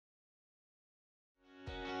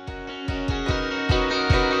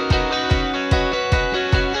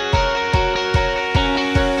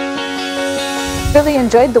Really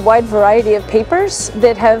enjoyed the wide variety of papers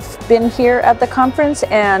that have been here at the conference,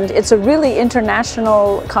 and it's a really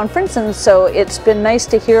international conference, and so it's been nice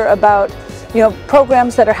to hear about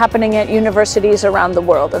programs that are happening at universities around the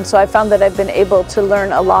world. And so I found that I've been able to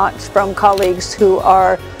learn a lot from colleagues who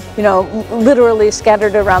are literally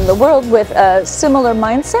scattered around the world with a similar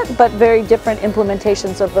mindset but very different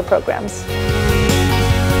implementations of the programs.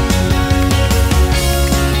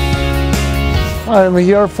 I'm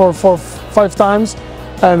here for 5 times,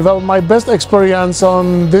 and well, my best experience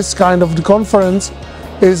on this kind of conference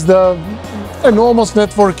is the enormous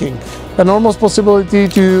networking, enormous possibility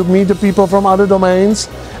to meet the people from other domains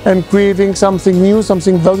and creating something new,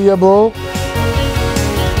 something valuable.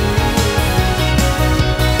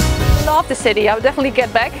 The city. I will definitely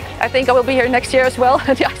get back. I think I will be here next year as well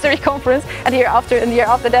at the ICERI conference, and the year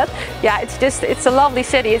after that. Yeah, it's a lovely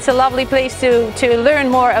city. It's a lovely place to learn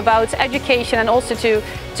more about education and also to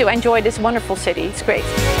enjoy this wonderful city. It's great.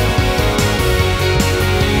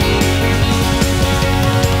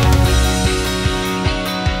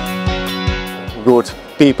 Good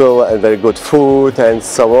people and very good food and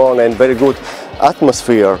so on, and very good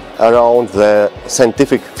atmosphere around the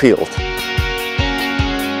scientific field.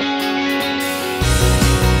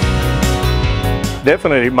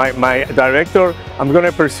 Definitely, my director, I'm going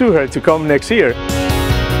to pursue her to come next year.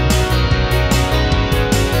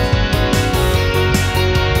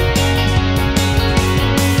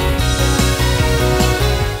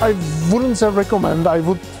 I wouldn't say recommend, I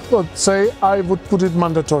would say I would put it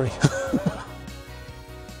mandatory.